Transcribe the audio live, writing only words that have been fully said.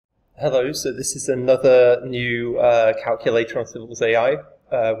Hello, so this is another new calculator on Civils AI,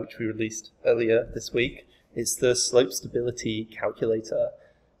 which we released earlier this week. It's the slope stability calculator.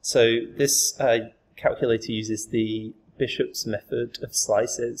 So this calculator uses the Bishop's method of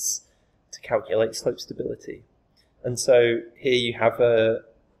slices to calculate slope stability. And so here you have a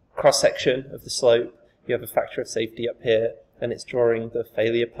cross-section of the slope, you have a factor of safety up here, and it's drawing the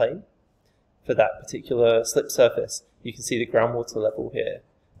failure plane for that particular slip surface. You can see the groundwater level here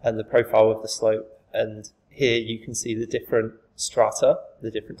and the profile of the slope, and here you can see the different strata,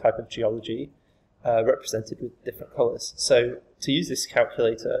 the different type of geology represented with different colours. So to use this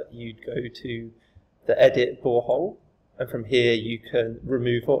calculator, you'd go to the edit borehole, and from here you can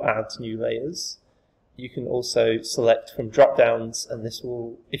remove or add new layers. You can also select from drop downs, and this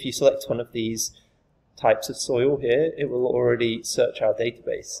will, if you select one of these types of soil here, it will already search our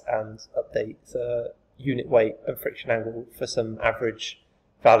database and update the unit weight and friction angle for some average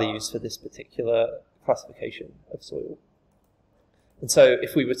values for this particular classification of soil. And so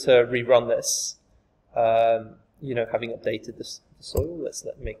if we were to rerun this, having updated the soil, let's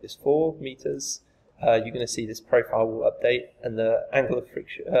make this 4 meters, you're going to see this profile will update, and the angle of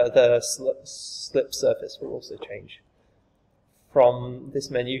friction, the slip surface will also change. From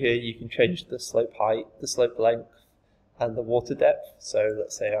this menu here, you can change the slope height, the slope length, and the water depth. So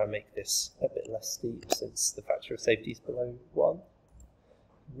let's say I make this a bit less steep since the factor of safety is below 1.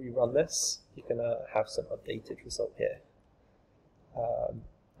 Rerun this, you're going to have some updated result here.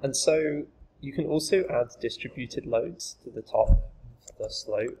 And so you can also add distributed loads to the top of the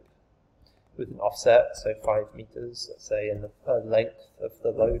slope with an offset, so 5 meters, let's say, and the length of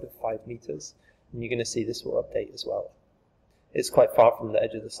the load of 5 meters. And you're going to see this will update as well. It's quite far from the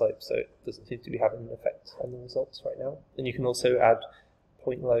edge of the slope, so it doesn't seem to be having an effect on the results right now. And you can also add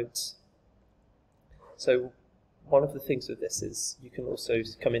point loads. So one of the things with this is you can also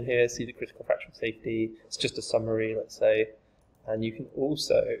come in here, see the critical factor of safety. It's just a summary, let's say. And you can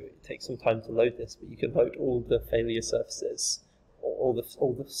also, it takes some time to load this, but you can load all the failure surfaces, or all the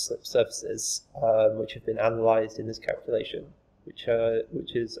slip surfaces which have been analysed in this calculation, which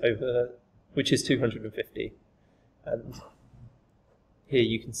is 250. And here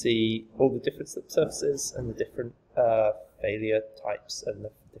you can see all the different slip surfaces and the different failure types and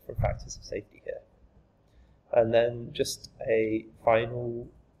the different factors of safety here. And then just a final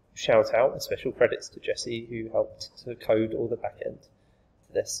shout out and special credits to Jesse, who helped to code all the back end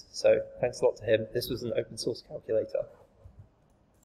to this. So thanks a lot to him. This was an open source calculator.